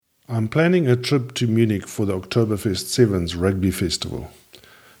I'm planning a trip to Munich for the Oktoberfest Sevens Rugby Festival.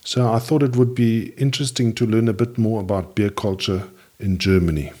 So I thought it would be interesting to learn a bit more about beer culture in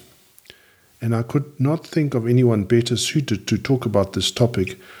Germany. And I could not think of anyone better suited to talk about this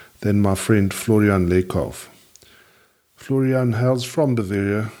topic than my friend Florian Leykauf. Florian hails from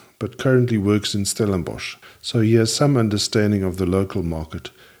Bavaria, but currently works in Stellenbosch, so he has some understanding of the local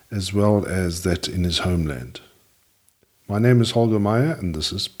market as well as that in his homeland. My name is Holger Meyer, and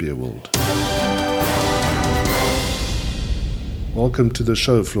this is Beer World. Welcome to the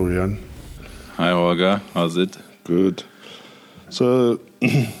show, Florian. Hi, Holger. How's it? Good. So,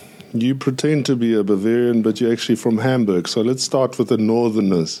 you pretend to be a Bavarian, but you're actually from Hamburg. So let's start with the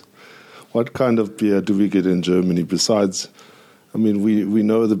northerners. What kind of beer do we get in Germany besides... I mean, we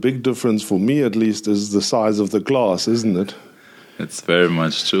know the big difference, for me at least, is the size of the glass, isn't it? It's very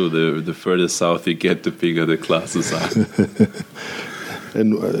much true. The further south you get, the bigger the glasses are.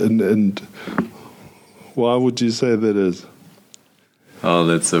 and why would you say that is? Oh,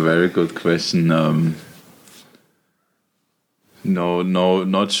 that's a very good question. No,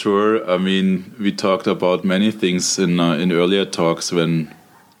 not sure. I mean, we talked about many things in earlier talks when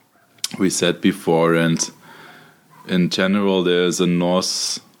we said before, and in general, there's a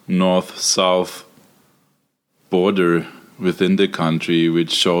north-south border within the country,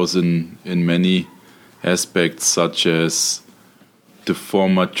 which shows in many aspects, such as the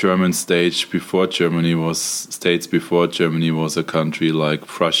former German states before Germany was a country, like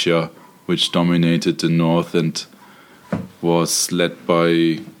Prussia, which dominated the north and was led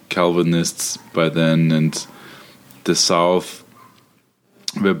by Calvinists by then, and the south,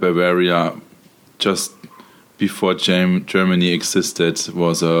 where Bavaria, just before Germany existed,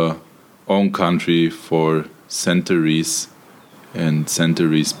 was a own country for centuries, and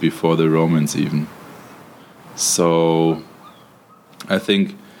centuries before the Romans even. So I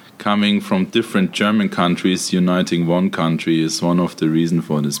think coming from different German countries, uniting one country is one of the reasons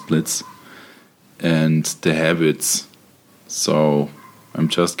for the splits and the habits. So I'm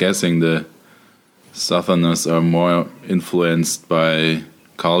just guessing the Southerners are more influenced by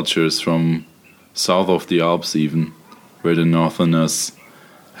cultures from south of the Alps even, where the Northerners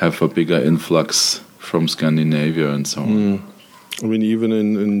have a bigger influx from Scandinavia and so on. I mean, even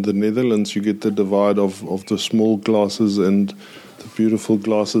in the Netherlands, you get the divide of the small glasses and the beautiful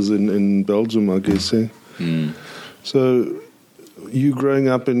glasses in Belgium, I guess. So, you growing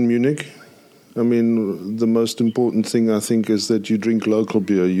up in Munich, I mean, the most important thing, I think, is that you drink local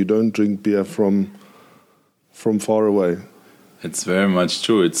beer. You don't drink beer from far away. It's very much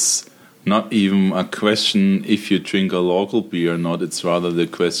true. It's not even a question if you drink a local beer or not. It's rather the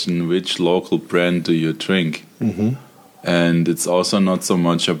question, which local brand do you drink? Mm-hmm. And it's also not so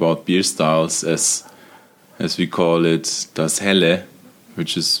much about beer styles as we call it das Helle,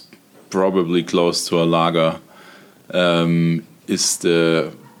 which is probably close to a lager, is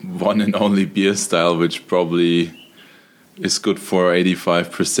the one and only beer style which probably is good for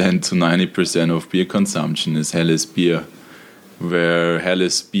 85% to 90% of beer consumption, is Helles beer, where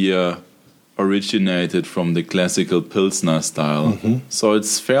Helles beer originated from the classical Pilsner style. Mm-hmm. So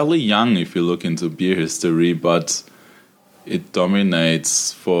it's fairly young if you look into beer history, but it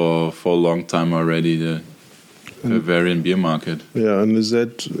dominates for a long time already the Bavarian beer market. Yeah, and is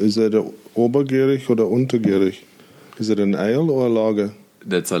that a obergärig or untergärig? Is it an ale or a lager?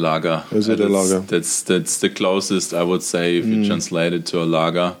 That's a lager. Is it a lager? That's the closest, I would say, if you translate it to a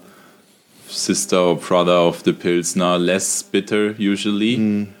lager. Sister or brother of the Pilsner, less bitter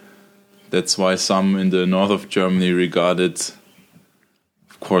usually. That's why some in the north of Germany regard it,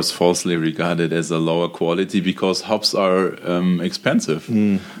 of course falsely regarded, as a lower quality because hops are expensive.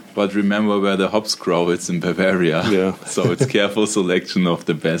 But remember where the hops grow, it's in Bavaria. Yeah. So it's careful selection of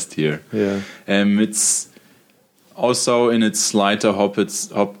the best here. Yeah. It's also in its lighter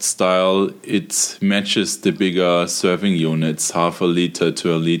hopped style, it matches the bigger serving units. Half a liter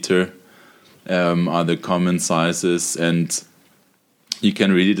to a liter are the common sizes, and you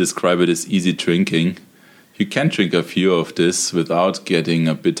can really describe it as easy drinking. You can drink a few of this without getting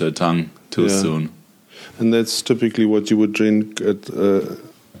a bitter tongue too soon. And that's typically what you would drink at the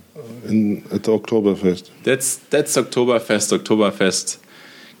Oktoberfest. That's Oktoberfest. Oktoberfest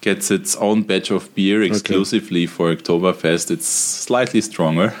gets its own batch of beer exclusively for Oktoberfest. It's slightly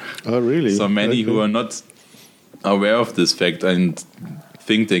stronger. Oh, really? So many who are not aware of this fact and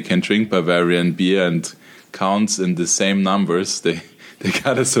think they can drink Bavarian beer and counts in the same numbers, they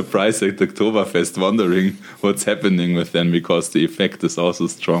got a surprise at Oktoberfest, wondering what's happening with them because the effect is also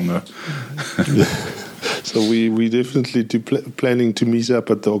stronger. So we definitely planning to meet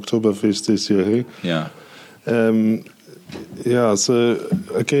up at the Oktoberfest this year, hey? Yeah. Yeah. So,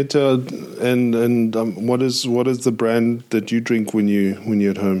 okay. What is the brand that you drink when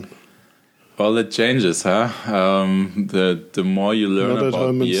you're at home? Well, it changes, huh? The more you learn Not about at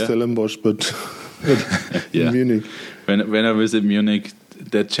home beer, in Stellenbosch, but yeah. in Munich. When I visit Munich,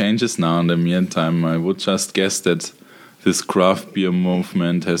 that changes now. In the meantime, I would just guess that this craft beer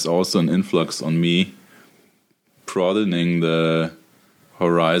movement has also an influx on me, broadening the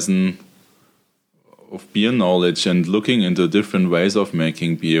horizon of beer knowledge and looking into different ways of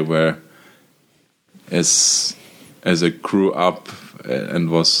making beer. Where, as I grew up and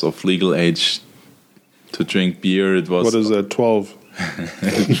was of legal age to drink beer, it was... What is that, 12?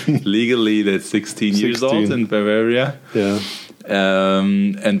 Legally, that's 16 years old in Bavaria. Yeah.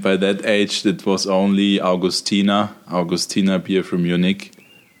 And by that age, it was only Augustiner beer from Munich,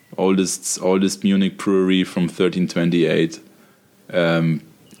 oldest Munich brewery from 1328.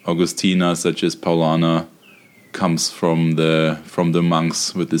 Augustiner, such as Paulaner, comes from the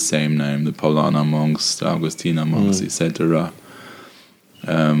monks with the same name, the Paulaner monks, the Augustiner monks, etc.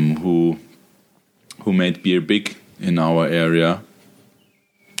 Who made beer big in our area.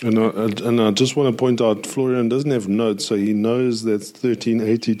 And I just want to point out, Florian doesn't have notes, so he knows that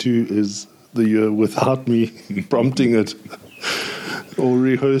 1382 is the year without me prompting it or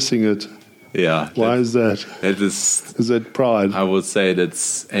rehearsing it. Yeah. Why is that? Is that pride? I would say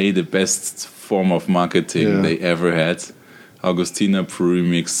that's the best form of marketing they ever had. Augustiner Brewery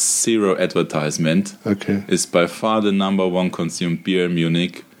makes zero advertisement. Okay. Is by far the number one consumed beer in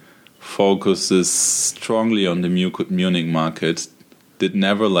Munich. Focuses strongly on the Munich market. Did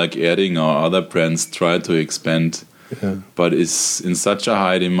never, like Erding or other brands, try to expand, but is in such a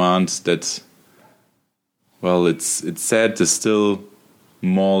high demand that, well, it's sad to still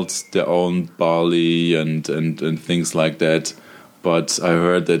malt their own barley and things like that. But I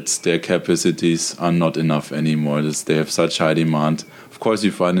heard that their capacities are not enough anymore. They have such high demand. Of course,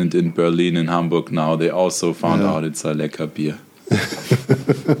 you find it in Berlin and Hamburg now. They also found out it's a lecker beer.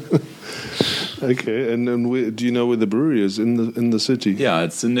 Okay, and then do you know where the brewery is in the city? Yeah,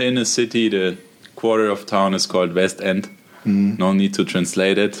 it's in the inner city. The quarter of town is called West End. No need to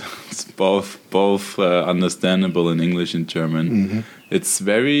translate it. It's both understandable in English and German. It's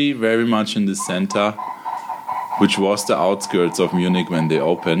very, very much in the center, which was the outskirts of Munich when they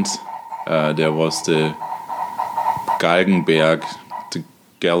opened. There was the Galgenberg, the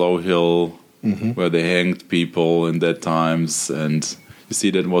Gallow Hill, where they hanged people in that times, and you see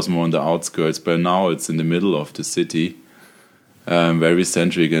that was more on the outskirts, but now it's in the middle of the city, very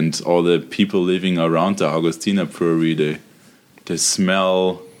centric, and all the people living around the Augustiner Brewery, they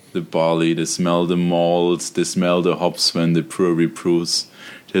smell the barley, they smell the malts, they smell the hops when the brewery brews.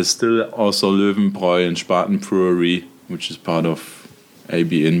 There's still also Löwenbräu and Spaten Brewery, which is part of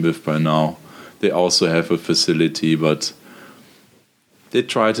AB InBev by now. They also have a facility, but they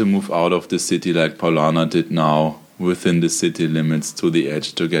try to move out of the city like Paulaner did now, within the city limits to the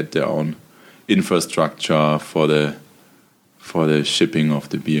edge to get their own infrastructure for the shipping of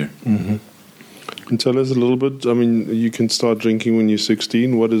the beer. And tell us a little bit. I mean, you can start drinking when you're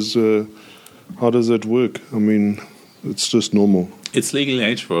 16. How does that work? I mean, it's just normal. It's legal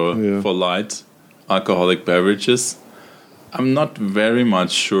age for light alcoholic beverages. I'm not very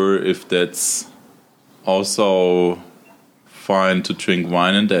much sure if that's also fine to drink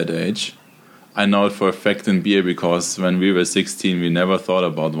wine at that age. I know it for a fact in beer because when we were 16, we never thought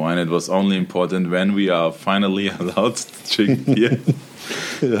about wine. It was only important when we are finally allowed to drink beer.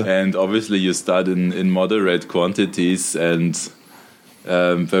 And obviously you start in moderate quantities, and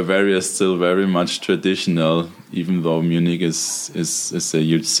Bavaria is still very much traditional, even though Munich is a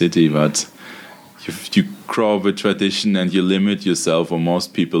huge city. But you grow up with tradition and you limit yourself, or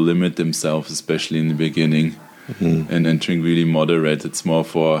most people limit themselves, especially in the beginning, and drink really moderate. It's more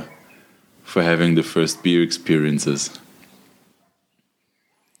for having the first beer experiences.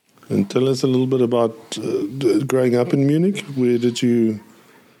 And tell us a little bit about growing up in Munich. Where did you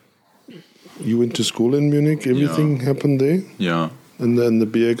went to school in Munich? Everything happened there? Yeah. And then the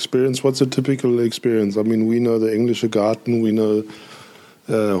beer experience, what's a typical experience? I mean, we know the Englische Garten, we know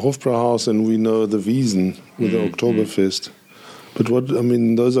Hofbrauhaus, and we know the Wiesen with the Oktoberfest. But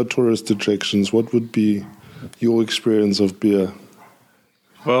those are tourist attractions. What would be your experience of beer?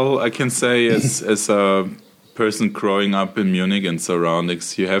 Well, I can say as a person growing up in Munich and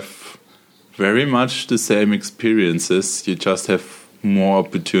surroundings, you have very much the same experiences. You just have more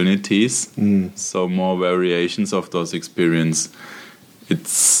opportunities, so more variations of those experiences.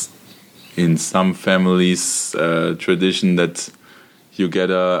 It's in some families tradition that you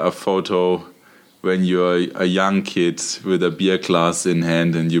get a photo when you're a young kid with a beer glass in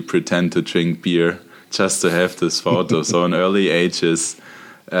hand and you pretend to drink beer just to have this photo. So in early ages,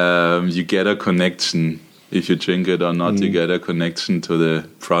 you get a connection. If you drink it or not, you get a connection to the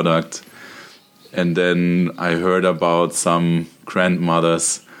product. And then I heard about some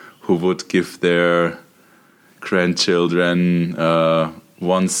grandmothers who would give their grandchildren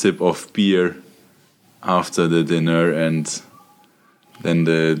one sip of beer after the dinner, and then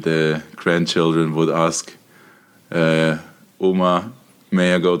the grandchildren would ask, Oma,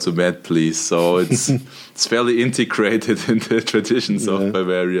 may I go to bed, please? So it's fairly integrated in the traditions of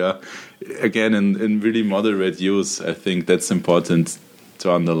Bavaria. Again, in really moderate use. I think that's important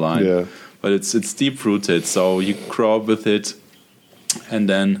to underline. Yeah. But it's deep-rooted, so you grow up with it, and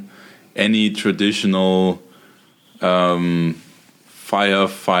then any traditional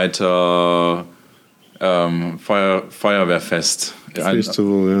feuerwehrfest.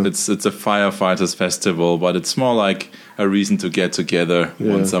 Festival, yeah. It's a firefighters festival, but it's more like a reason to get together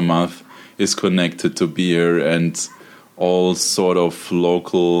once a month. Is connected to beer, and all sort of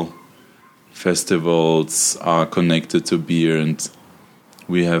local festivals are connected to beer. And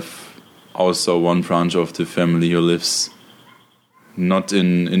we have also one branch of the family who lives not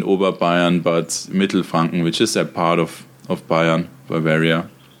in Oberbayern, but Mittelfranken, which is a part of Bayern, Bavaria.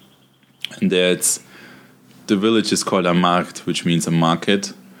 And there the village is called a Markt, which means a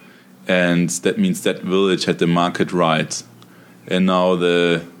market. And that means that village had the market right. And now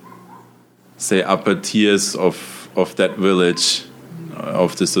the, say, upper tiers of that village,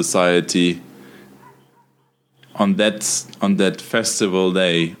 of the society, on that festival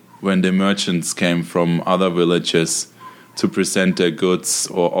day, when the merchants came from other villages to present their goods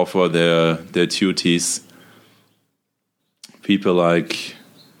or offer their duties, people like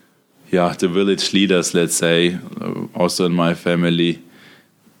the village leaders, let's say, also in my family,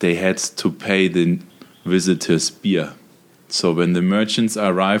 they had to pay the visitors beer. So when the merchants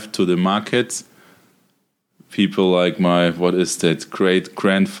arrived to the market, people like my,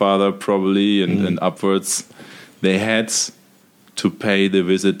 great-grandfather probably and upwards, they had to pay the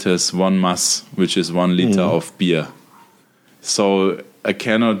visitors 1 mass, which is 1 liter of beer. So I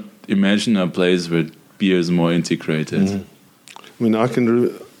cannot imagine a place where beer is more integrated. I mean,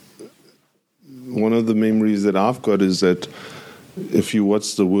 one of the memories that I've got is that if you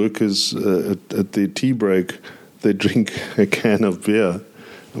watch the workers at their tea break, they drink a can of beer.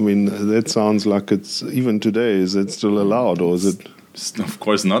 I mean, that sounds like it's, even today, is it still allowed, or is it? It's of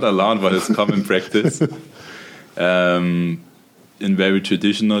course not allowed, but it's common practice. In very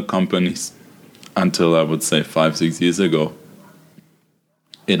traditional companies, until I would say 5-6 years ago,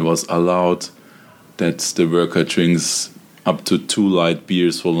 it was allowed that the worker drinks up to 2 light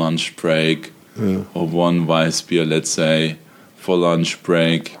beers for lunch break, or 1 Weiss beer, let's say, for lunch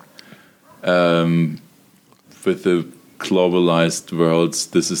break. With the globalized world,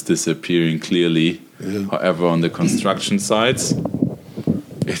 this is disappearing clearly. However, on the construction sites,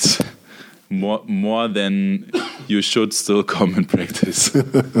 it's more than you should still common practice.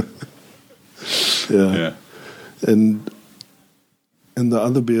 And the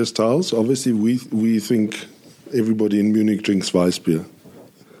other beer styles, obviously we think everybody in Munich drinks Weiss beer.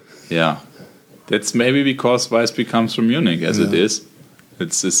 Yeah, that's maybe because Weiss beer comes from Munich, as it is.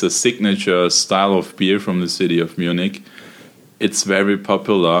 It's a signature style of beer from the city of Munich. It's very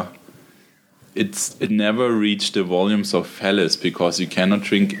popular. It never reached the volumes of Helles, because you cannot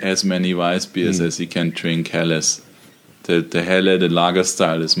drink as many Weiss beers as you can drink Helles. The Helle, the lager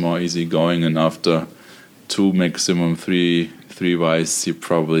style, is more easygoing, and after 2, maximum 3 Weiss, you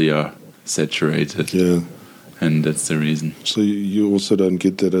probably are saturated. Yeah. And that's the reason. So you also don't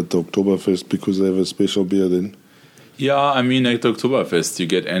get that at the Oktoberfest because they have a special beer then? Yeah, I mean, at the Oktoberfest you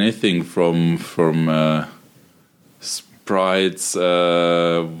get anything from Sprites,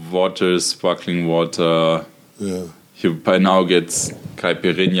 water, sparkling water. Yeah. You by now get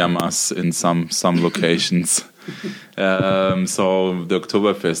Caipirinha Mas in some locations. So the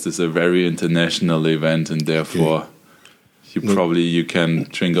Oktoberfest is a very international event, and therefore you can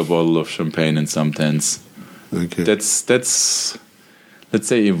drink a bottle of champagne in some tents. Okay. That's let's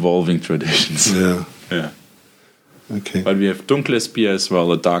say evolving traditions. Yeah. Okay. But we have dunkles beer as well,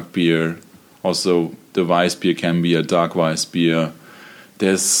 a dark beer. Also, the Weiss beer can be a dark Weiss beer.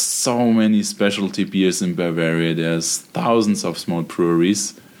 There's so many specialty beers in Bavaria. There's thousands of small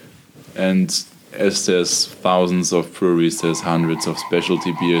breweries. And as there's thousands of breweries, there's hundreds of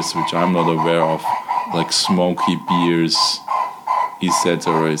specialty beers, which I'm not aware of, like smoky beers,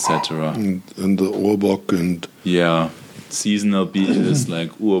 etc., etc. And the Urbock and... Yeah, seasonal beers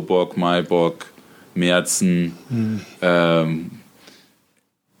like Urbock, Maibock, Märzen,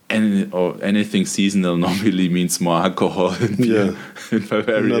 anything seasonal normally means more alcohol in beer in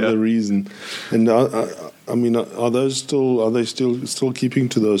Bavaria. Another reason. And I mean, are they still keeping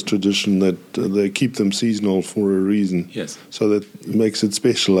to those tradition that they keep them seasonal for a reason? Yes. So that makes it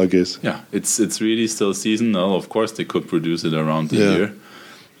special, I guess. Yeah, it's really still seasonal. Of course, they could produce it around the year,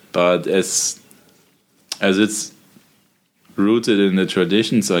 but as it's rooted in the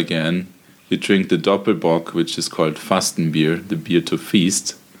traditions again, you drink the Doppelbock, which is called Fastenbier, the beer to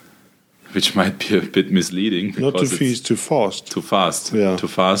feast, which might be a bit misleading. Not to feast, to fast. To fast. Yeah. To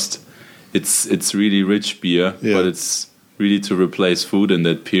fast. It's really rich beer, but it's really to replace food in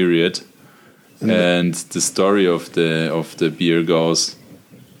that period. And the story of the beer goes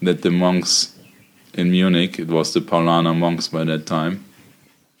that the monks in Munich, it was the Paulaner monks by that time,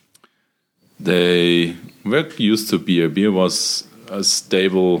 they were used to beer. Beer was a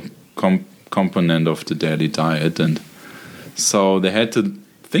stable component of the daily diet, and so they had to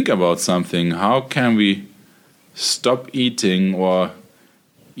think about something. How can we stop eating or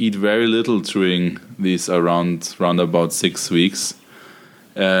eat very little during these around about 6 weeks?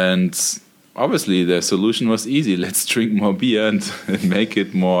 And obviously the solution was easy. Let's drink more beer and make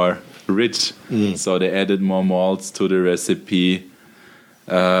it more rich. So they added more malts to the recipe.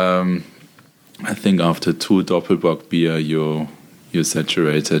 I think after 2 Doppelbock beer you're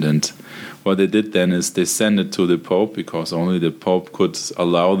saturated. And what they did then is they sent it to the Pope, because only the Pope could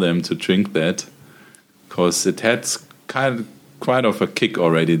allow them to drink that, because it had quite of a kick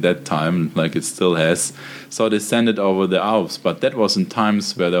already that time, like it still has. So they sent it over the Alps, but that was in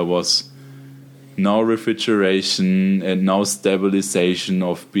times where there was no refrigeration and no stabilization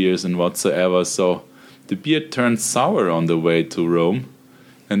of beers and whatsoever. So the beer turned sour on the way to Rome.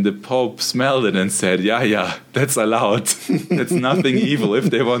 And the Pope smelled it and said, yeah, that's allowed. That's nothing evil. If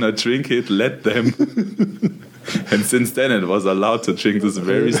they want to drink it, let them. And since then it was allowed to drink this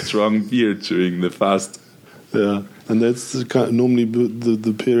very strong beer during the fast. Yeah, and that's normally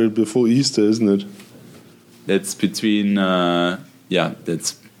the period before Easter, isn't it? That's between,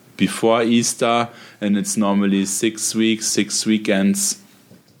 that's before Easter, and it's normally 6 weeks, 6 weekends.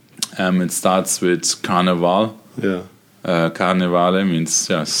 It starts with Carnival. Yeah. Carnivale means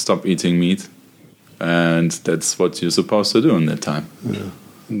stop eating meat, and that's what you're supposed to do in that time. Yeah.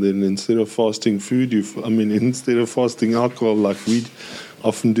 And then instead of fasting food, instead of fasting alcohol like we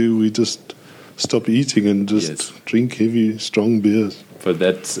often do, we just stop eating and just drink heavy, strong beers. But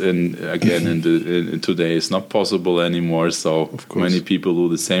that, in today, is not possible anymore. So many people do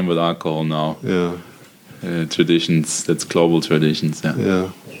the same with alcohol now. Yeah. Traditions, that's global traditions.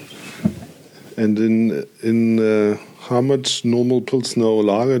 Yeah. And in how much normal Pilsner or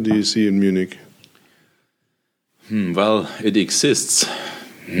lager do you see in Munich? Well, it exists.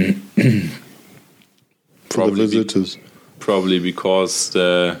 For the visitors. Probably because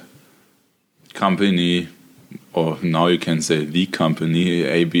the company, or now you can say the company,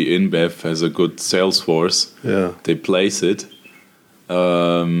 AB InBev, has a good sales force. Yeah. They place it.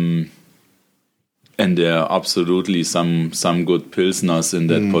 And there are absolutely some good Pilsners in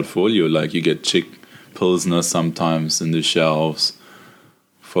that portfolio. Like you get Chick Pilsner sometimes in the shelves.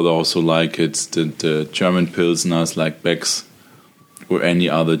 For those who like it, the German Pilsners like Beck's or any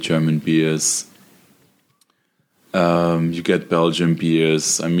other German beers. You get Belgian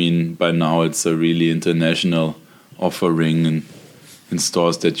beers. I mean, by now it's a really international offering in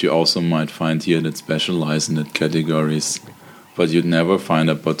stores that you also might find here that specialize in that categories. But you'd never find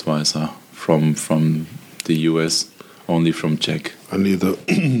a Budweiser from the US, only from Czech. Only the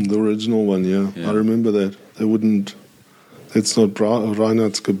original one, yeah. I remember that. They wouldn't. It's not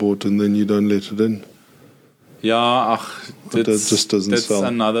Reinheitsgebot, and then you don't let it in. Yeah, that just doesn't sell. That's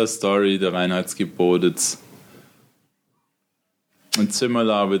another story. The Reinheitsgebot. It's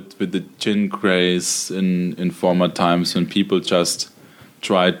similar with the gin craze in former times when people just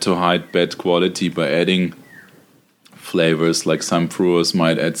tried to hide bad quality by adding flavors. Like some brewers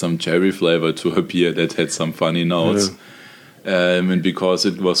might add some cherry flavor to a beer that had some funny notes. Yeah. And because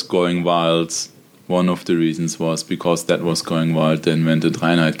it was going wild, one of the reasons was because that was going wild, they invented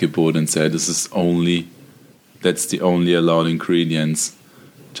Reinheitsgebot and said that's the only allowed ingredients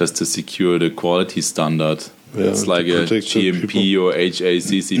just to secure the quality standard. Yeah, it's like a GMP or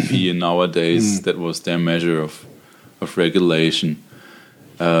HACCP, and nowadays that was their measure of regulation.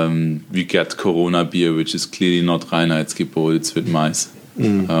 We get Corona beer, which is clearly not Reinheitsgebot, it's with Mais.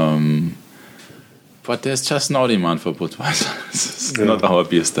 But there's just no demand for Budweiser. It's not our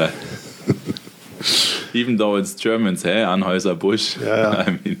beer style. Even though it's Germans, Anheuser-Busch. Yeah. I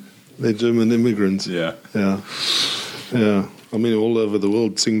mean, they're German immigrants. Yeah. I mean, all over the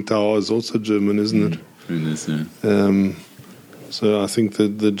world, Tsingtao is also German, isn't it? It is, yeah. So I think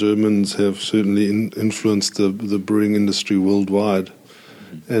that the Germans have certainly influenced the brewing industry worldwide.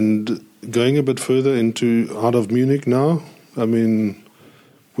 And going a bit further out of Munich now, I mean,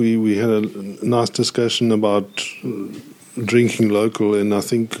 we had a nice discussion about drinking local, and I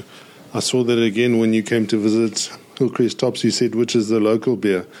think I saw that again when you came to visit Hillcrest Tops. You said, which is the local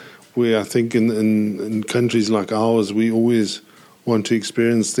beer, where I think in countries like ours, we always want to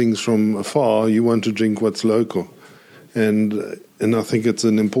experience things from afar. You want to drink what's local. And I think it's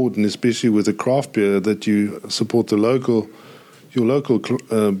important, especially with a craft beer, that you support your local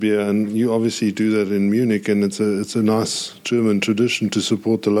beer, and you obviously do that in Munich, and it's a nice German tradition to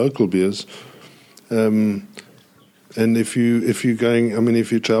support the local beers. And if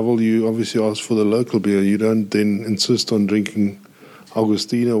you travel, you obviously ask for the local beer. You don't then insist on drinking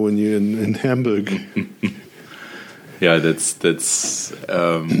Augustiner when you're in Hamburg. Yeah, that's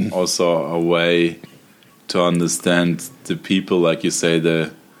also a way to understand the people. Like you say,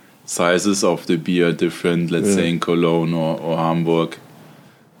 the sizes of the beer are different, let's say in Cologne or Hamburg.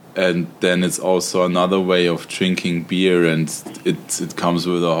 And then it's also another way of drinking beer, and it comes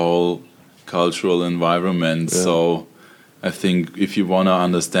with a whole cultural environment. Yeah. So I think if you want to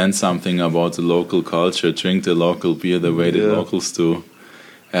understand something about the local culture, drink the local beer the way the locals do.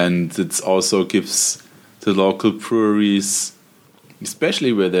 And it also gives the local breweries,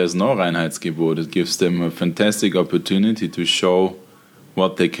 especially where there's no Reinheitsgebot, it gives them a fantastic opportunity to show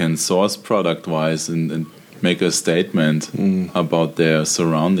what they can source product-wise and make a statement about their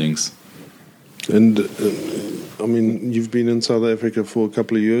surroundings. And I mean, you've been in South Africa for a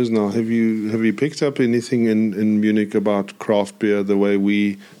couple of years now. Have you picked up anything in Munich about craft beer the way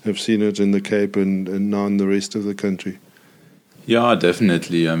we have seen it in the Cape and now in the rest of the country? Yeah,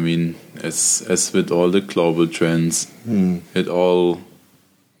 definitely. I mean, as with all the global trends, it all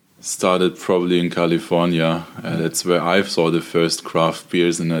started probably in California. That's where I saw the first craft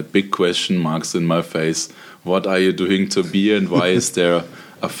beers, and had big question marks in my face. What are you doing to beer, and why is there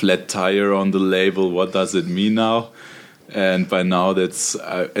a flat tire on the label? What does it mean now? And by now, that's,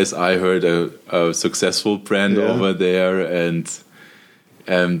 as I heard, a successful brand over there,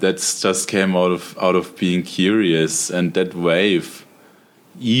 and that's just came out of being curious. And that wave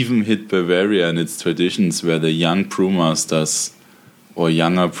even hit Bavaria and its traditions, where the young brewmasters or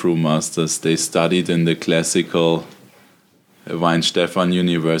younger brewmasters, they studied in the classical Weinstefan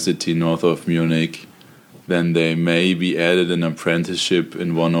University north of Munich. Then they maybe added an apprenticeship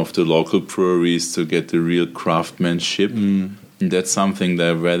in one of the local breweries to get the real craftsmanship. And that's something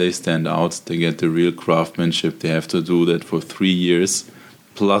where they stand out. They get the real craftsmanship. They have to do that for 3 years,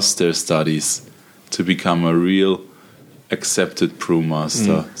 plus their studies, to become a real accepted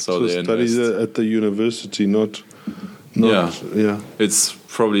brewmaster. So studies at the university, not It's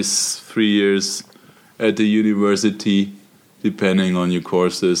probably 3 years at the university, depending on your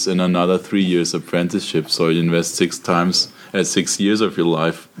courses, and another 3 years apprenticeship. So you invest 6 years of your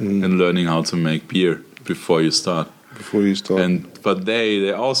life in learning how to make beer before you start. But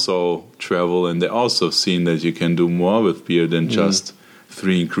they also travel, and they also seen that you can do more with beer than just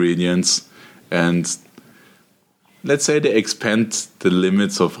 3 ingredients. And let's say they expand the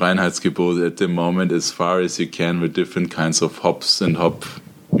limits of Reinheitsgebot at the moment as far as you can with different kinds of hops and hop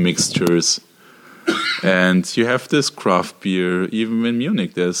mixtures. And you have this craft beer, even in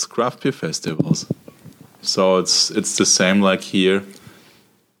Munich, there's craft beer festivals. So it's the same like here.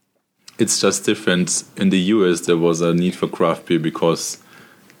 It's just different. In the US, there was a need for craft beer because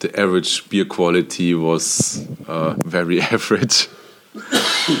the average beer quality was very average.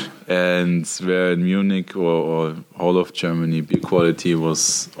 And where in Munich or all of Germany, beer quality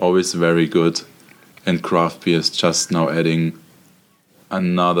was always very good. And craft beer is just now adding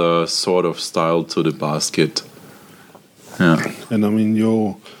another sort of style to the basket. Yeah. And I mean,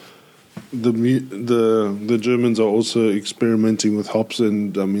 the Germans are also experimenting with hops,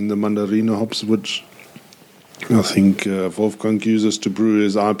 and I mean the Mandarino hops, which I think Wolfgang uses to brew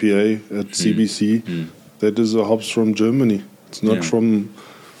his IPA at CBC. That is the hops from Germany. It's not from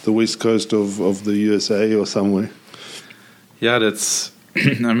the west coast of the USA or somewhere. Yeah, that's...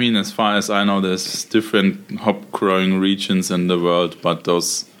 I mean, as far as I know, there's different hop growing regions in the world, but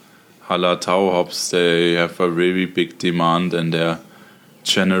those Hallertau hops, they have a really big demand, and they're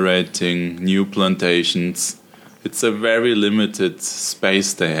generating new plantations. It's a very limited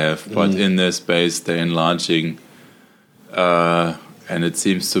space they have, but in their space they're enlarging, and it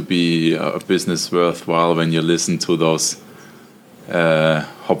seems to be a business worthwhile when you listen to those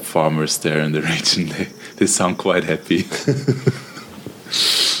hop farmers there in the region. They sound quite happy.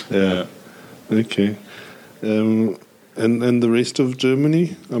 Yeah. Okay. And the rest of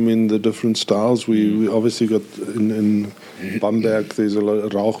Germany, I mean, the different styles. We obviously got in Bamberg, there's a lot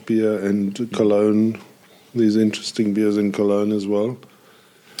of Rauchbier, and Cologne, there's interesting beers in Cologne as well.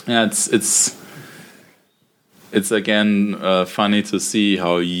 Yeah, it's again funny to see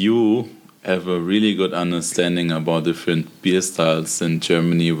how you have a really good understanding about different beer styles in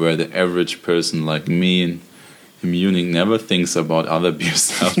Germany, where the average person like me in Munich never thinks about other beer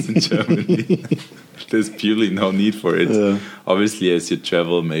styles in Germany. There's purely no need for it. Yeah. Obviously, as you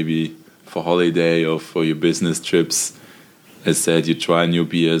travel, maybe for holiday or for your business trips, as said, you try new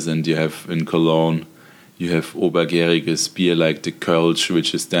beers, and you have in Cologne, you have Obergäriges beer like the Kölsch,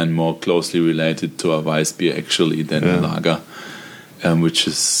 which is then more closely related to a Weissbier actually than a lager, which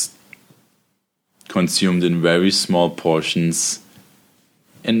is consumed in very small portions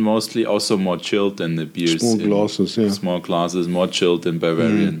and mostly also more chilled than the beers. Small glasses, more chilled than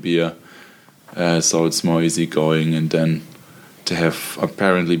Bavarian beer. So it's more easygoing, and then to have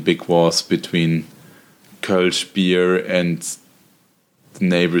apparently big wars between Kölsch beer and the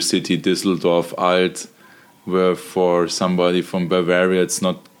neighbor city Düsseldorf Alt, where for somebody from Bavaria it's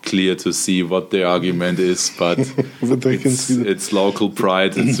not clear to see what the argument is, but it's local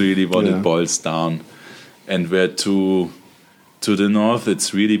pride. It's really what it boils down. And where to the north,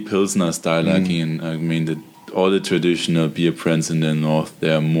 it's really Pilsner style. I mean, all the traditional beer brands in the north,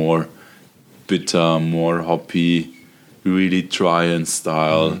 they are more bitter, more hoppy, really dry in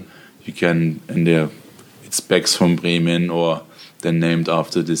style. You can, and it's Becks from Bremen, or they're named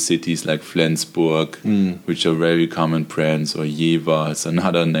after the cities like Flensburg, which are very common brands, or Jever is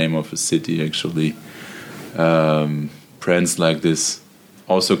another name of a city actually. Brands like this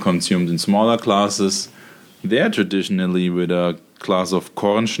also consumed in smaller classes. They are traditionally with a class of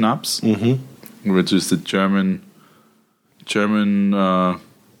corn schnapps, which is the German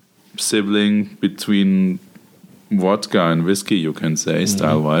sibling between vodka and whiskey, you can say,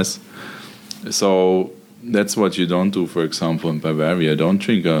 style-wise. So that's what you don't do, for example, in Bavaria. Don't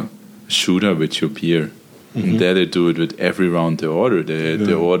drink a shooter with your beer. And there they do it with every round they order.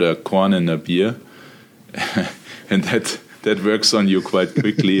 They order corn and a beer, and that works on you quite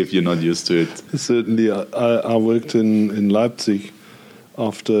quickly if you're not used to it. Certainly. I worked in Leipzig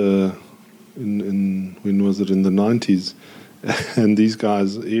after, when was it, in the 90s? And these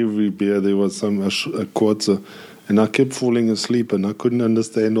guys, every beer there was a Kurze, and I kept falling asleep, and I couldn't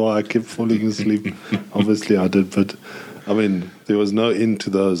understand why I kept falling asleep. Obviously I did, but I mean, there was no end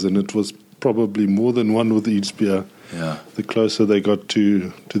to those, and it was probably more than one with each beer. Yeah. The closer they got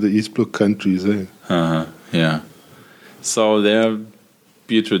to the East Bloc countries, eh? Yeah. So their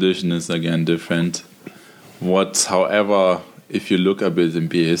beer tradition is again different. However, if you look a bit in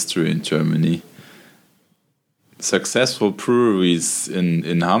beer history in Germany, successful breweries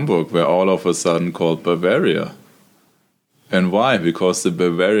in Hamburg were all of a sudden called Bavaria. And why? Because the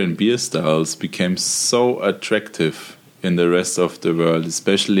Bavarian beer styles became so attractive in the rest of the world,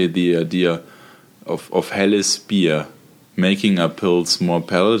 especially the idea of Helles beer, making a pils more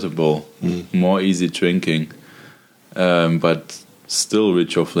palatable, more easy drinking, but still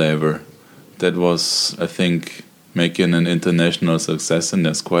rich of flavor. That was, I think, making an international success, and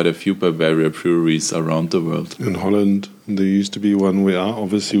there's quite a few Bavaria breweries around the world. In Holland, there used to be one where I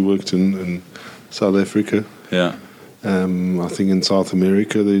obviously worked in South Africa. Yeah. I think in South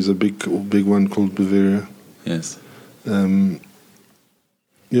America there's a big one called Bavaria. Yes.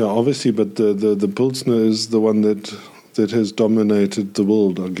 Yeah, obviously, but the Pilsner is the one that has dominated the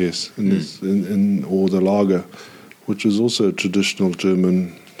world, I guess, or the lager, which is also a traditional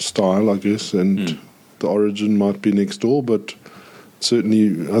German style, I guess, and the origin might be next door, but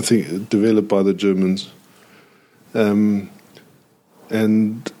certainly, I think, developed by the Germans. And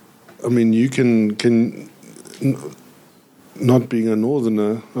I mean, you can not being a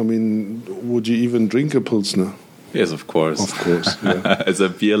northerner, I mean, would you even drink a Pilsner? Yes, of course. Of course, yeah. As a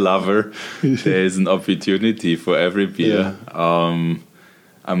beer lover, there is an opportunity for every beer. Yeah.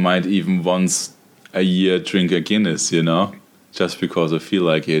 I might even once a year drink a Guinness, just because I feel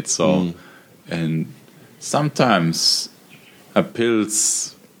like it. So, and sometimes a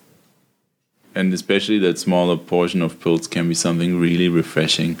Pils, and especially that smaller portion of Pils, can be something really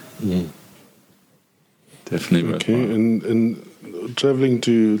refreshing. Definitely. Okay, and traveling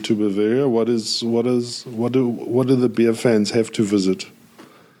to Bavaria, what do the beer fans have to visit?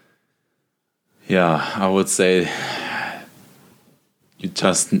 Yeah, I would say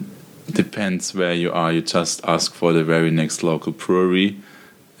depends where you are. You just ask for the very next local brewery,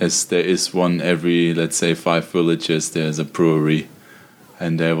 as there is one every, let's say, 5 villages. There's a brewery,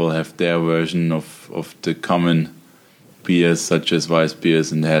 and they will have their version of the common beers, such as Weiss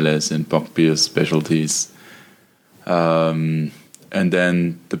beers and Helles and Bock beers specialties. And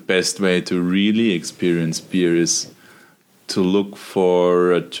then the best way to really experience beer is to look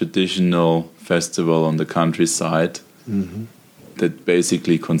for a traditional festival on the countryside that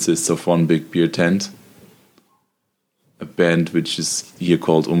basically consists of one big beer tent, a band which is here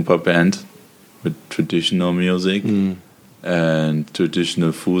called Umpa Band, with traditional music and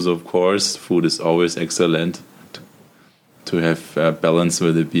traditional foods, of course. Food is always excellent to have balance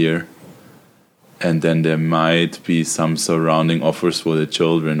with the beer. And then there might be some surrounding offers for the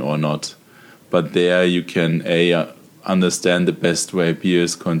children or not. But there you can understand the best way beer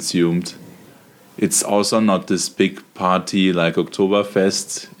is consumed. It's also not this big party like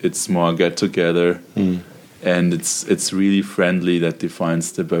Oktoberfest. It's more get-together. And it's really friendly. That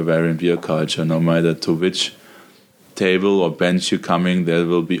defines the Bavarian beer culture. No matter to which table or bench you're coming, there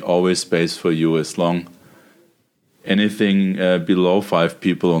will be always space for you. As long anything below 5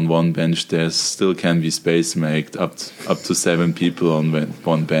 people on one bench, there still can be space made up to 7 people on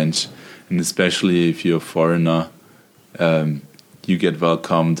one bench. And especially if you're a foreigner, you get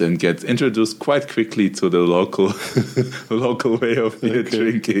welcomed and get introduced quite quickly to the local way of beer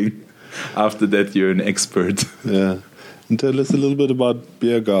drinking. After that, you're an expert. Yeah. And tell us a little bit about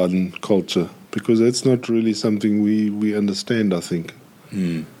beer garden culture, because that's not really something we understand, I think.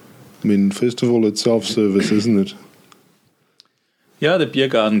 I mean, first of all, it's self-service, isn't it? Yeah, the beer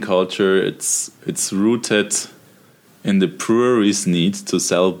garden culture, it's rooted in the brewery's need to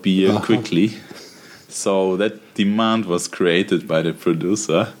sell beer quickly. So that demand was created by the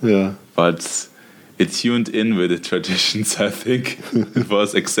producer. Yeah. But it tuned in with the traditions, I think. It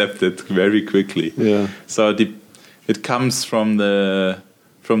was accepted very quickly. Yeah. So it comes from the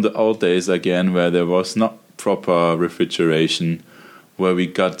old days again, where there was not proper refrigeration, where we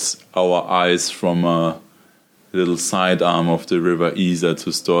got our ice from a little sidearm of the River Isar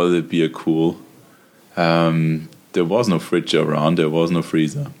to store the beer cool. There was no fridge around, there was no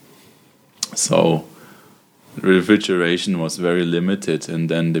freezer. So refrigeration was very limited, and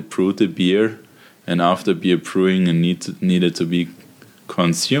then they brewed the beer, and after beer brewing, it needed to be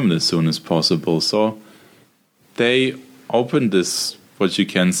consumed as soon as possible. So they opened this, what you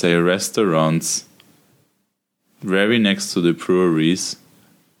can say, restaurants very next to the breweries,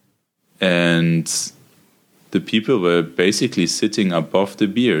 and the people were basically sitting above the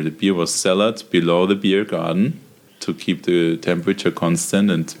beer. The beer was cellared below the beer garden to keep the temperature constant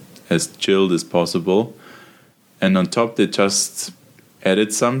and as chilled as possible. And on top, they just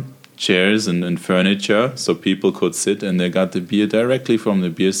added some chairs and furniture so people could sit, and they got the beer directly from the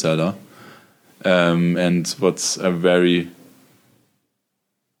beer cellar. And what's a very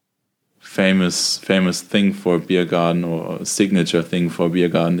famous thing for beer garden, or a signature thing for beer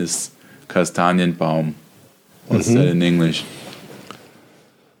garden, is Kastanienbaum. What's that in English?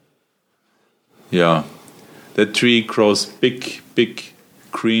 Yeah. That tree grows big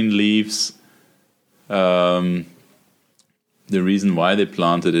green leaves. The reason why they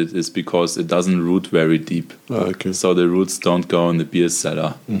planted it is because it doesn't root very deep. So the roots don't go in the beer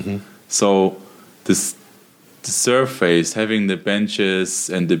cellar. So the surface, having the benches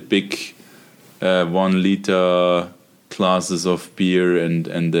and the big 1 liter glasses of beer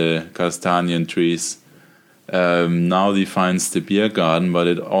and the castanien trees, now defines the beer garden, but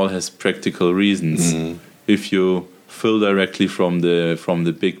it all has practical reasons. If you fill directly from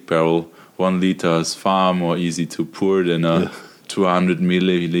the big barrel, 1 liter is far more easy to pour than a 200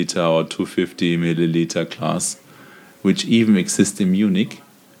 milliliter or 250 milliliter glass, which even exists in Munich.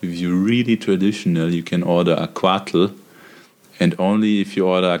 If you're really traditional, you can order a quartal, and only if you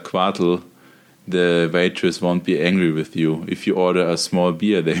order a quartal, the waitress won't be angry with you. If you order a small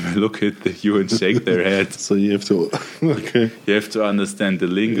beer, they will look at you and shake their head. So you have to, you have to understand the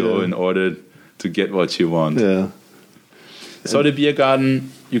lingo in order to get what you want. Yeah. So the beer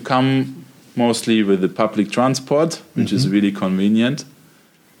garden, you come mostly with the public transport, which is really convenient.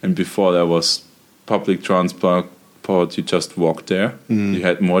 And before there was public transport, you just walked there. You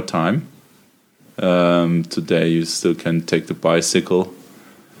had more time. Today you still can take the bicycle.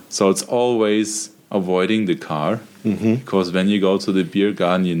 So it's always avoiding the car, because when you go to the beer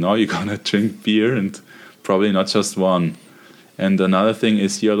garden, you know you're going to drink beer, and probably not just one. And another thing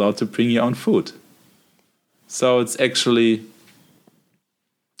is you're allowed to bring your own food. So it's actually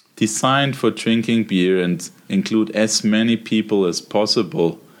designed for drinking beer and include as many people as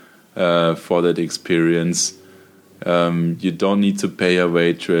possible for that experience. You don't need to pay a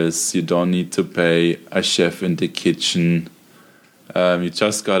waitress. You don't need to pay a chef in the kitchen. You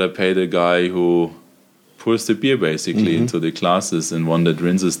just gotta pay the guy who pours the beer basically into the glasses and one that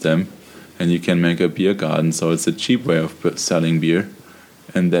rinses them, and you can make a beer garden. So it's a cheap way of selling beer,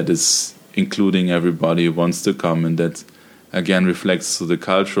 and that is including everybody who wants to come, and that again reflects to the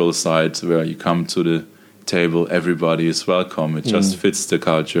cultural side, where you come to the table, everybody is welcome. It just fits the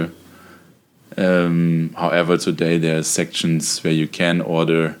culture. However, today there are sections where you can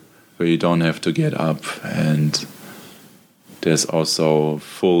order, where you don't have to get up, and there's also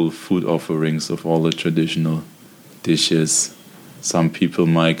full food offerings of all the traditional dishes. Some people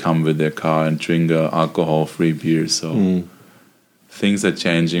might come with their car and drink alcohol-free beer, so things are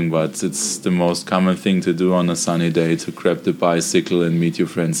changing, but it's the most common thing to do on a sunny day, to grab the bicycle and meet your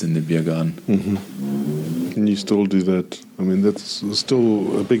friends in the beer garden. And you still do that? I mean, that's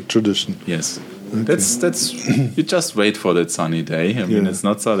still a big tradition. Yes. Okay. That's you just wait for that sunny day. I mean, it's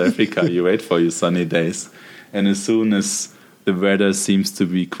not South Africa. You wait for your sunny days. And as soon as the weather seems to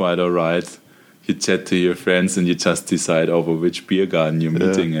be quite all right, you chat to your friends and you just decide over which beer garden you're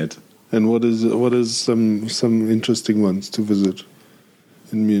meeting at. And what is some interesting ones to visit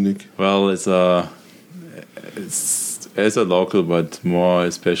in Munich? Well, it's as a local, but more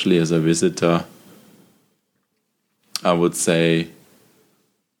especially as a visitor, I would say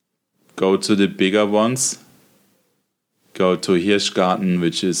go to the bigger ones. Go to Hirschgarten,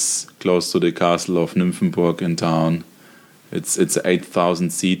 which is close to the castle of Nymphenburg in town. It's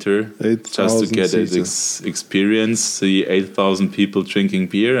 8,000-seater. Just to get that experience, see 8,000 people drinking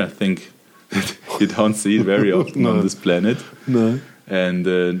beer. I think you don't see it very often on this planet. No. And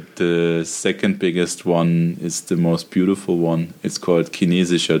the second biggest one is the most beautiful one. It's called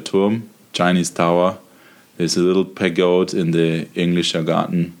Chinesischer Turm, Chinese Tower. There's a little pagode in the Englischer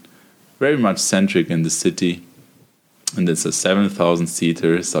Garten, very much centric in the city. And it's a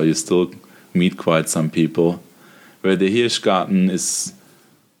 7,000-seater, so you still meet quite some people. Where the Hirschgarten is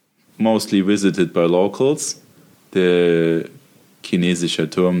mostly visited by locals. The Chinesischer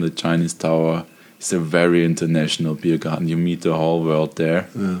Turm, the Chinese Tower, is a very international beer garden. You meet the whole world there.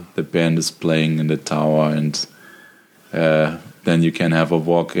 Yeah. The band is playing in the tower, and then you can have a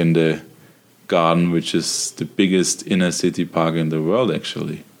walk in the garden, which is the biggest inner city park in the world,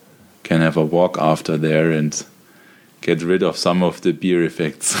 actually. Can have a walk after there and get rid of some of the beer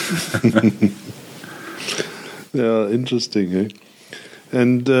effects. Yeah, interesting, eh?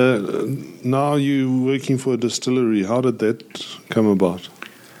 And now you're working for a distillery. How did that come about?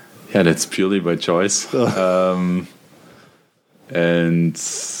 Yeah, that's purely by choice. And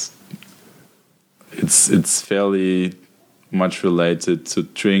it's fairly much related to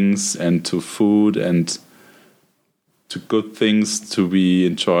drinks and to food and to good things to be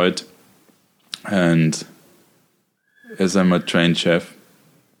enjoyed. And as I'm a trained chef,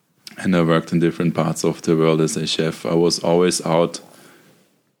 and I worked in different parts of the world as a chef, I was always out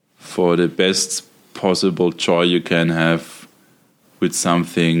for the best possible joy you can have with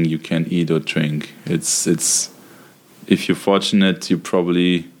something you can eat or drink. It's if you're fortunate, you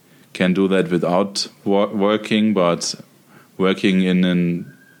probably can do that without working, but working in a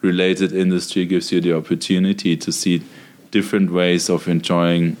related industry gives you the opportunity to see different ways of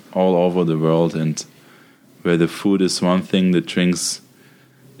enjoying all over the world, and where the food is one thing, the drinks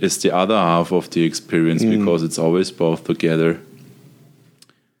is the other half of the experience, because it's always both together.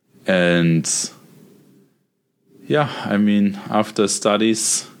 And yeah, I mean, after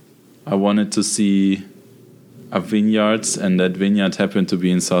studies, I wanted to see a vineyard, and that vineyard happened to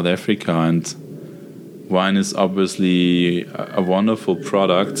be in South Africa, and wine is obviously a wonderful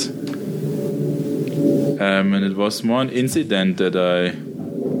product. And it was more an incident that I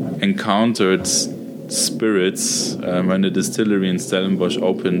encountered spirits when the distillery in Stellenbosch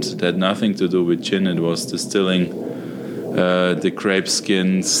opened. It had nothing to do with gin. It was distilling the grape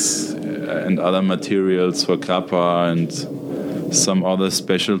skins and other materials for grappa and some other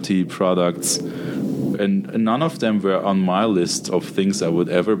specialty products. And none of them were on my list of things I would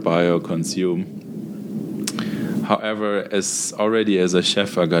ever buy or consume. However, as a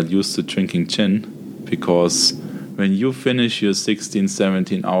chef, I got used to drinking gin, because when you finish your 16,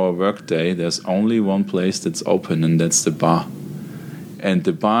 17-hour workday, there's only one place that's open, and that's the bar. And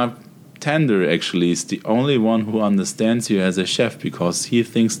the bartender actually is the only one who understands you as a chef, because he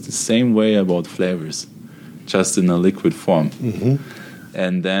thinks the same way about flavors, just in a liquid form. Mm-hmm.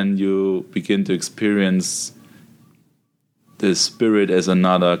 And then you begin to experience the spirit as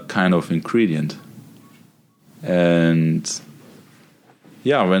another kind of ingredient. And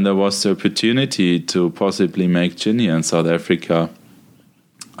yeah, when there was the opportunity to possibly make gin here in South Africa,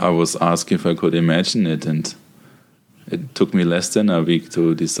 I was asked if I could imagine it, and it took me less than a week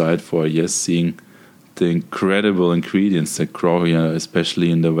to decide for yes, seeing the incredible ingredients that grow here,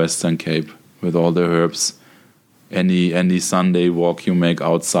 especially in the Western Cape, with all the herbs. Any Sunday walk you make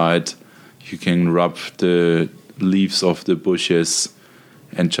outside, you can rub the leaves of the bushes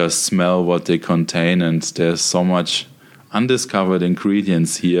and just smell what they contain. And there's so much undiscovered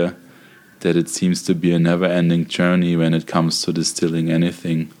ingredients here that it seems to be a never-ending journey when it comes to distilling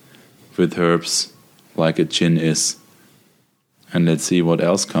anything with herbs like a gin is. And let's see what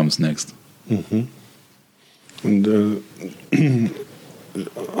else comes next. Mm-hmm. And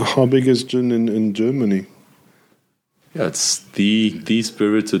how big is gin in Germany? Yeah, it's the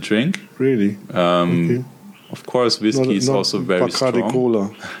spirit to drink. Really? Okay. Of course, whiskey is also very Bacardi strong.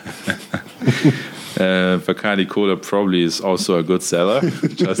 Cola. Bacardi Cola probably is also a good seller,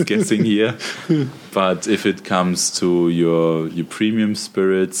 just guessing here. But if it comes to your premium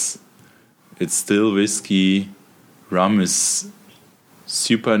spirits, it's still whiskey. Rum is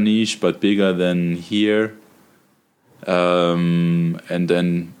super niche, but bigger than here. And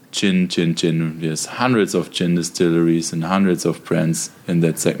then gin. There's hundreds of gin distilleries and hundreds of brands in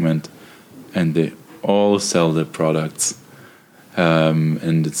that segment. And they all sell their products.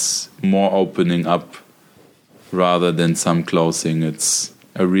 And it's more opening up rather than some closing. It's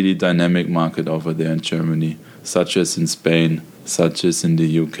a really dynamic market over there in Germany, such as in Spain, such as in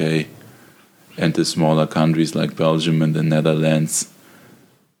the UK, and the smaller countries like Belgium and the Netherlands,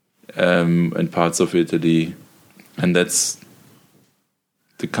 and parts of Italy. And that's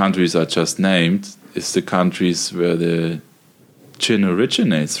the countries I just named, is the countries where the gin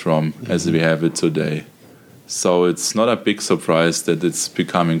originates from, as we have it today. So it's not a big surprise that it's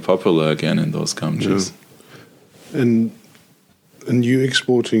becoming popular again in those countries. Yeah. And you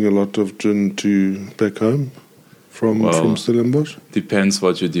exporting a lot of gin to back home from Stellenbosch? Depends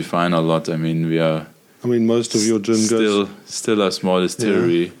what you define a lot. I mean, most of your gin goes... Still a small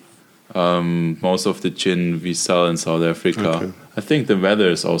distillery. Yeah. Most of the gin we sell in South Africa. Okay. I think the weather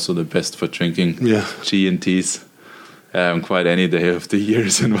is also the best for drinking G&Ts. Quite any day of the year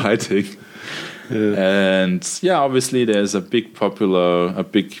is inviting. Yeah. And obviously there's a big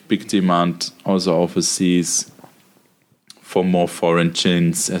demand also overseas for more foreign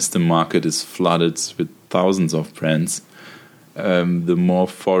gins, as the market is flooded with thousands of brands. The more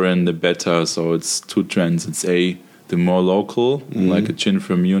foreign, the better. So it's two trends. It's the more local, like a gin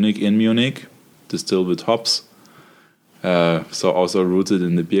from Munich in Munich, distilled with hops. So also rooted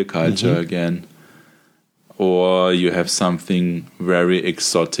in the beer culture again. Or you have something very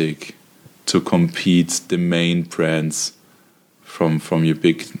exotic to compete the main brands from your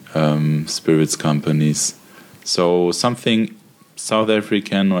big spirits companies. So something South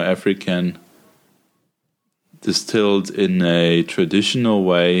African or African distilled in a traditional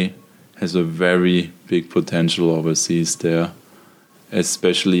way has a very big potential overseas there,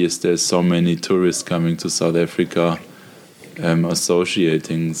 especially as there's so many tourists coming to South Africa,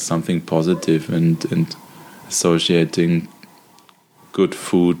 associating something positive and associating good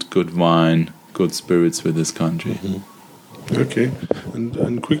food, good wine, good spirits with this country. Okay,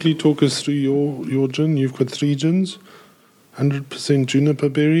 and quickly talk us through your gin. You've got 3 gins: 100% juniper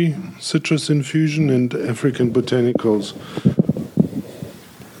berry, citrus infusion, and African botanicals.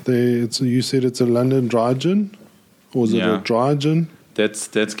 You said it's a London dry gin, or is it a dry gin?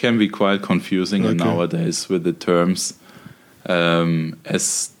 That can be quite confusing nowadays with the terms,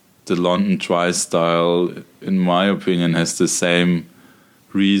 as the London dry style, in my opinion, has the same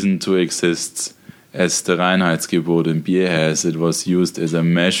reason to exist as the Reinheitsgebot in beer has. It was used as a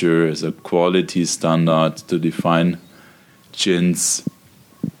measure, as a quality standard to define gins.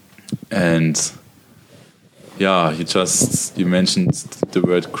 And you mentioned the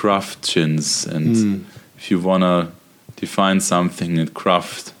word craft gins, and if you want to define something at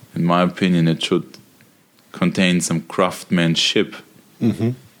craft, in my opinion, it should contain some craftsmanship.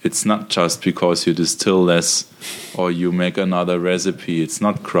 It's not just because you distill less or you make another recipe. It's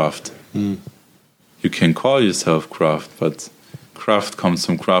not craft. You can call yourself craft, but craft comes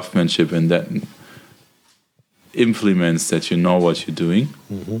from craftsmanship, and that implements that you know what you're doing,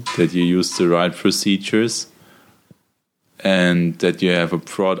 that you use the right procedures, and that you have a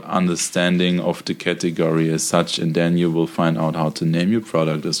broad understanding of the category as such, and then you will find out how to name your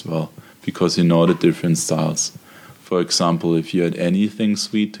product as well, because you know the different styles. For example, if you add anything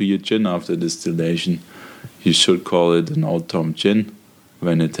sweet to your gin after distillation, you should call it an Old Tom gin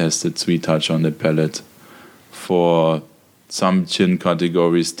when it has that sweet touch on the palate. For some gin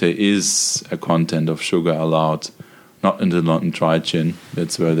categories, there is a content of sugar allowed, not in the London dry gin.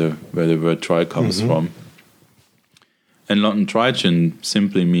 That's where the word dry comes from. And London dry gin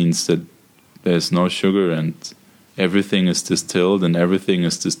simply means that there's no sugar and everything is distilled, and everything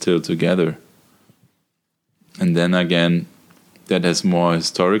is distilled together. And then again, that has more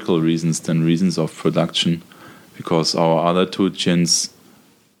historical reasons than reasons of production, because our other 2 gins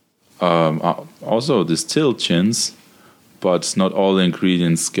are also distilled gins, but not all the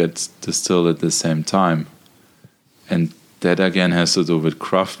ingredients get distilled at the same time. And that again has to do with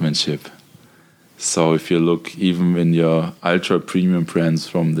craftsmanship. So if you look even in your ultra premium brands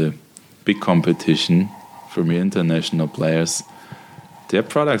from the big competition, from your international players, their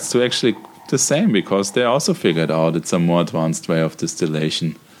products do actually the same, because they also figured out it's a more advanced way of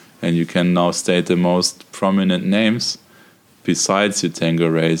distillation. And you can now state the most prominent names besides your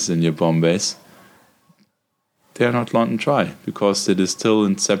Tanquerays and your Bombays. They are not London Dry, because they distill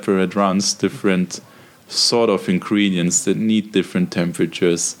in separate runs different sort of ingredients that need different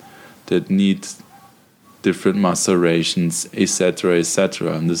temperatures, that need different macerations, etc.,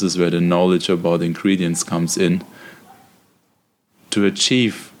 etc. And this is where the knowledge about ingredients comes in to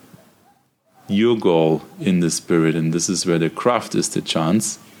achieve your goal in the spirit. And this is where the craft is the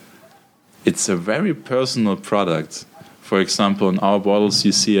chance. It's a very personal product. For example, in our bottles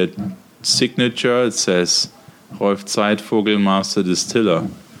you see a signature. It says Rolf Zeitvogel, Master Distiller.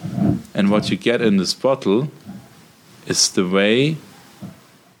 And what you get in this bottle is the way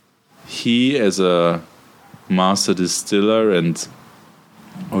he, as a master distiller and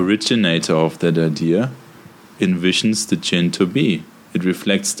originator of that idea, envisions the gin to be. It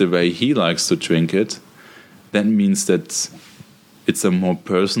reflects the way he likes to drink it. That means that it's a more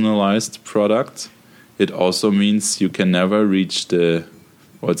personalized product. It also means you can never reach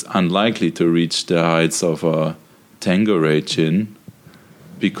it's unlikely to reach the heights of a Tanqueray gin,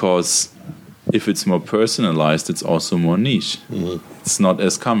 because if it's more personalized, it's also more niche. It's not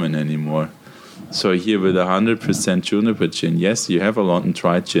as common anymore. So here with 100% juniper gin, yes, you have a London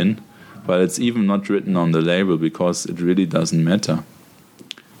Dry gin, but it's even not written on the label, because it really doesn't matter.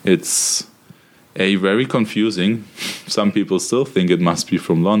 It's very confusing. Some people still think it must be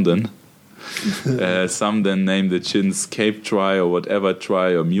from London. Some then name the gins Cape Dry or whatever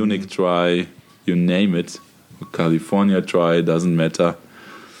Dry or Munich Dry, you name it. California Dry, doesn't matter.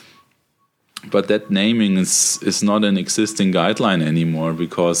 But that naming is not an existing guideline anymore,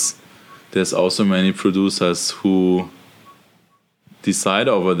 because there's also many producers who decide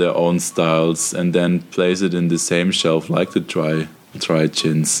over their own styles and then place it in the same shelf like the dry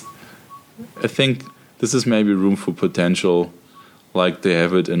gins. I think this is maybe room for potential, like they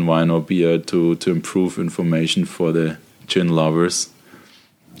have it in wine or beer, to improve information for the gin lovers.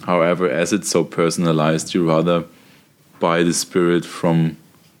 However, as it's so personalized, you rather buy the spirit from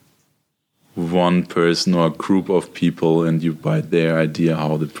one person or a group of people, and you buy their idea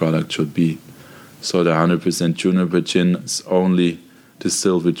how the product should be. So the 100% juniper gin is only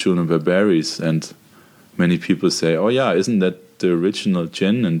distilled with juniper berries, and many people say, oh yeah, isn't that the original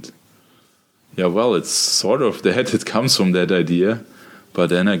gin? And yeah, well, it's sort of that. It comes from that idea. But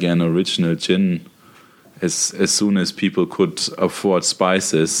then again, original gin, as soon as people could afford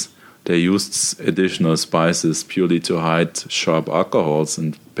spices, they used additional spices purely to hide sharp alcohols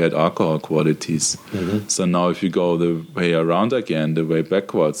and bad alcohol qualities. So now if you go the way around again, the way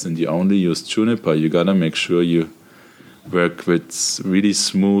backwards, and you only use juniper, you got to make sure you work with really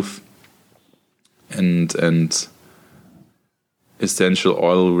smooth and essential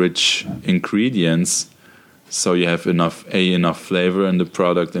oil-rich ingredients, so you have enough flavor in the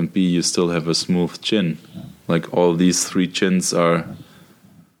product, and B, you still have a smooth gin. Like all these three gins are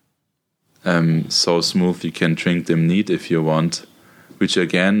so smooth you can drink them neat if you want. Which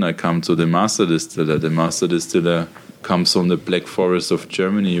again, I come to the master distiller. The master distiller comes from the Black Forest of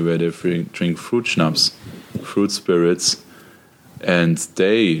Germany, where they drink fruit schnapps, fruit spirits, and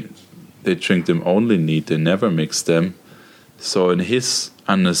they drink them only neat. They never mix them. So in his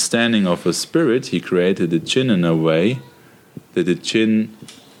understanding of a spirit, he created a gin in a way that the gin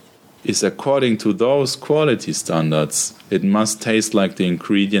is according to those quality standards. It must taste like the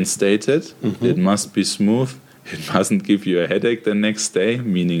ingredients stated. It must be smooth. It mustn't give you a headache the next day,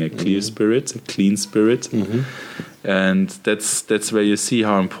 meaning a clear spirit, a clean spirit. And that's where you see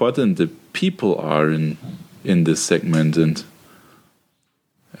how important the people are in this segment. And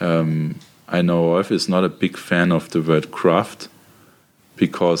I know Rolf is not a big fan of the word craft,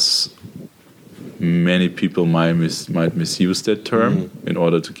 because many people might misuse that term in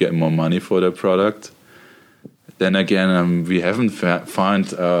order to get more money for their product. Then again, we haven't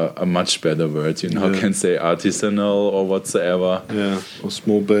found a much better word. Can say artisanal or whatsoever. Yeah, or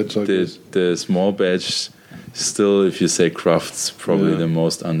small batch. The small batch, still, if you say craft's probably the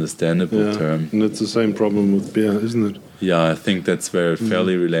most understandable term. And it's the same problem with beer, isn't it? Yeah, I think that's where it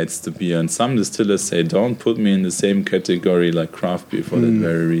fairly relates to beer. And some distillers say, don't put me in the same category like craft beer for that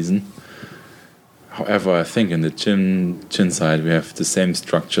very reason. However, I think in the gin side, we have the same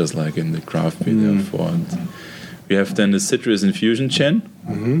structures like in the craft beer, therefore. And we have then the citrus infusion gin.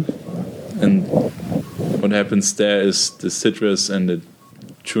 And what happens there is the citrus and the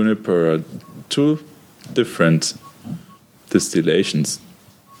juniper are two different distillations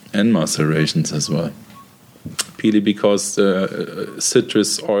and macerations as well. Purely because the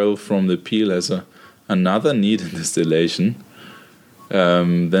citrus oil from the peel has another need in distillation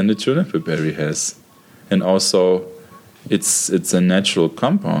than the juniper berry has. And also, it's a natural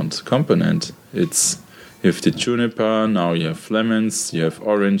component. It's if the juniper, now you have lemons, you have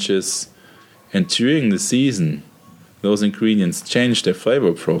oranges, and during the season, those ingredients change their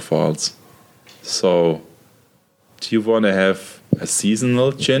flavor profiles. So, do you want to have a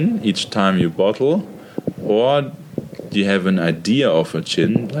seasonal gin each time you bottle, or do you have an idea of a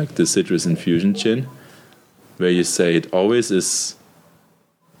gin, like the citrus infusion gin, where you say it always is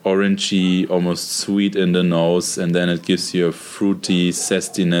orangey, almost sweet in the nose, and then it gives you a fruity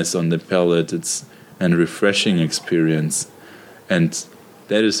zestiness on the palate. It's a refreshing experience, and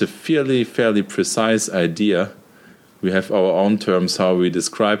that is a fairly precise idea. We have our own terms how we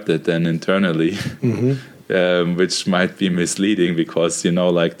describe that then internally, which might be misleading because,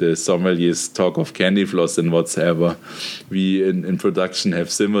 like the sommeliers talk of candy floss and whatsoever. We in production have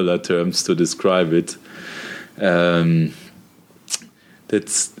similar terms to describe it.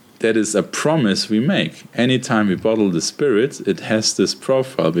 That is a promise we make. Anytime we bottle the spirit, it has this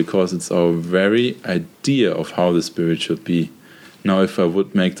profile because it's our very idea of how the spirit should be. Now, if I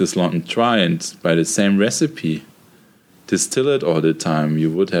would make this London Dry and by the same recipe distill it all the time, you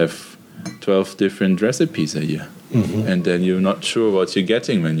would have 12 different recipes a year. And then you're not sure what you're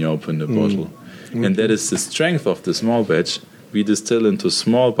getting when you open the bottle. And that is the strength of the small batch. We distill into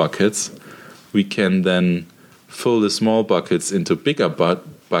small buckets. We can then fill the small buckets into bigger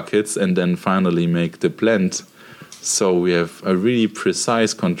buckets and then finally make the blend. So we have a really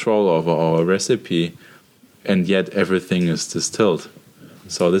precise control over our recipe, and yet everything is distilled.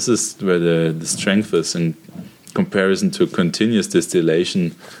 So this is where the strength is in comparison to continuous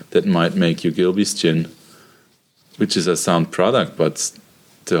distillation that might make you Gilbey's gin, which is a sound product, but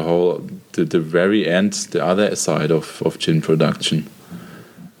the very end, the other side of gin production.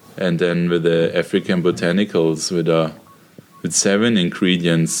 And then with the African botanicals, with 7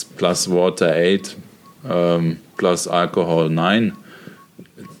 ingredients plus water 8 plus alcohol 9,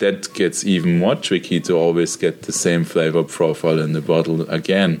 that gets even more tricky to always get the same flavor profile in the bottle.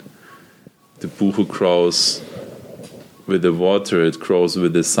 Again, the boohoo grows with the water, it grows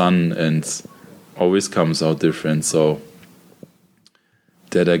with the sun, and always comes out different. So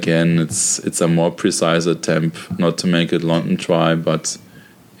that again, it's a more precise attempt, not to make it London Dry, but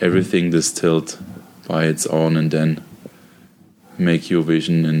everything distilled by its own, and then make your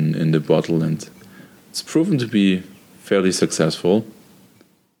vision in the bottle. And it's proven to be fairly successful.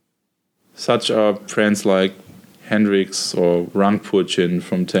 Such are brands like Hendrix or Rangpur Gin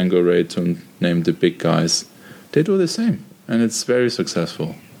from Tanqueray, to name the big guys. They do the same, and it's very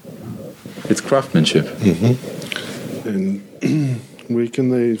successful. It's craftsmanship. And where can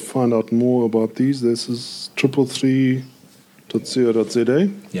they find out more about these? This is 333.co.za.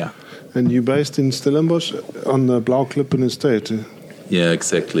 Yeah. And you're based in Stellenbosch on the Blauklippen estate. Yeah,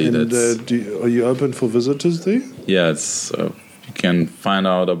 exactly. And are you open for visitors there? Yeah, it's, you can find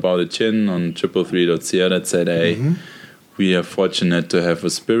out about the gin on 333.co.za. We are fortunate to have a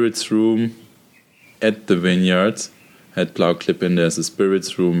spirits room at the vineyard. At Blauklippen, there's a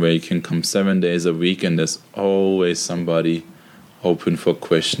spirits room where you can come 7 days a week, and there's always somebody open for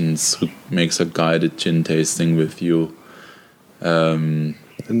questions who makes a guided gin tasting with you.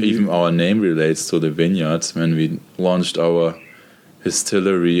 Even our name relates to the vineyard. When we launched our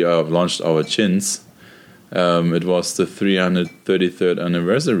distillery, launched our gins, it was the 333rd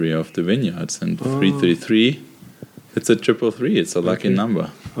anniversary of the vineyards, and 333, it's a 333. It's a lucky number.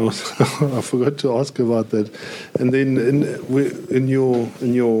 I forgot to ask about that. And then in your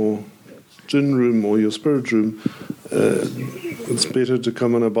gin room or your spirit room, it's better to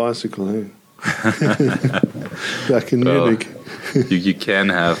come on a bicycle, hey? Back in Munich. You can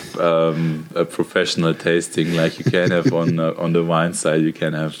have a professional tasting, like you can have on the wine side. You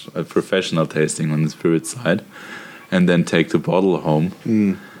can have a professional tasting on the spirit side, and then take the bottle home.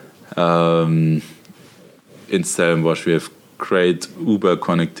 In Stellenbosch, we have great Uber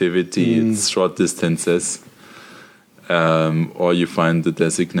connectivity. It's short distances, or you find the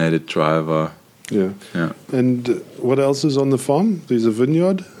designated driver. Yeah. And what else is on the farm? There's a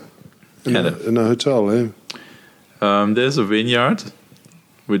vineyard in a hotel, eh? There's a vineyard,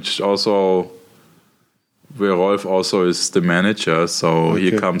 which also, where Rolf also is the manager. So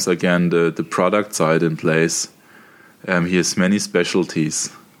here comes again the product side in place. He has many specialties.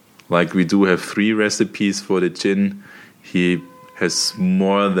 Like we do have 3 recipes for the gin. He has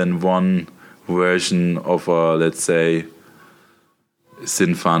more than one version of a, let's say,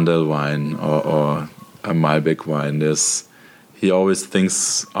 Zinfandel wine or a Malbec wine. He always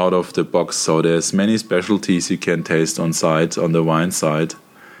thinks out of the box, so there's many specialties you can taste on the wine side.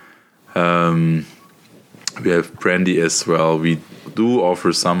 We have brandy as well. We do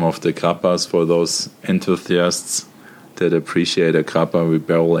offer some of the grappas for those enthusiasts that appreciate a grappa. We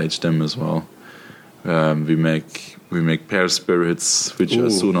barrel age them as well. We make pear spirits, which are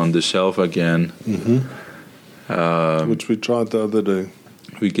soon on the shelf again. Which we tried the other day.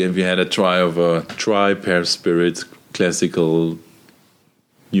 We had a try of a dry pear spirit, classical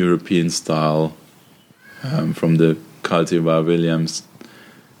European style, from the cultivar Williams.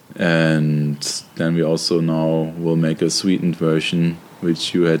 And then we also now will make a sweetened version,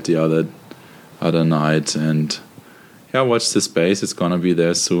 which you had the other night. And yeah, watch the space. It's gonna be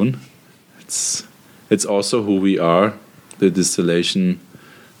there soon. It's also who we are. The distillery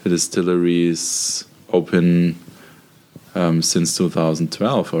is open since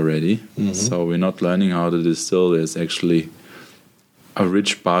 2012 already. So we're not learning how to distill. There's actually a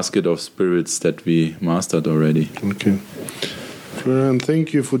rich basket of spirits that we mastered already. Okay. Florian,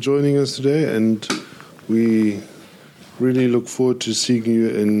 thank you for joining us today, and we really look forward to seeing you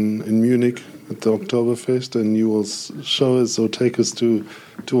in Munich at the Oktoberfest, and you will show us or take us to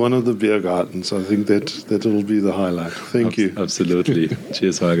one of the beer gardens. I think that will be the highlight. Thank you. Absolutely.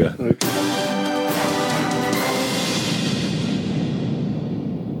 Cheers, Holger. Okay.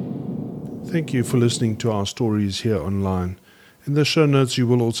 Thank you for listening to our stories here online. In the show notes, you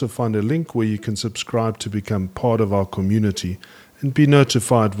will also find a link where you can subscribe to become part of our community and be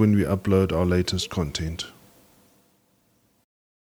notified when we upload our latest content.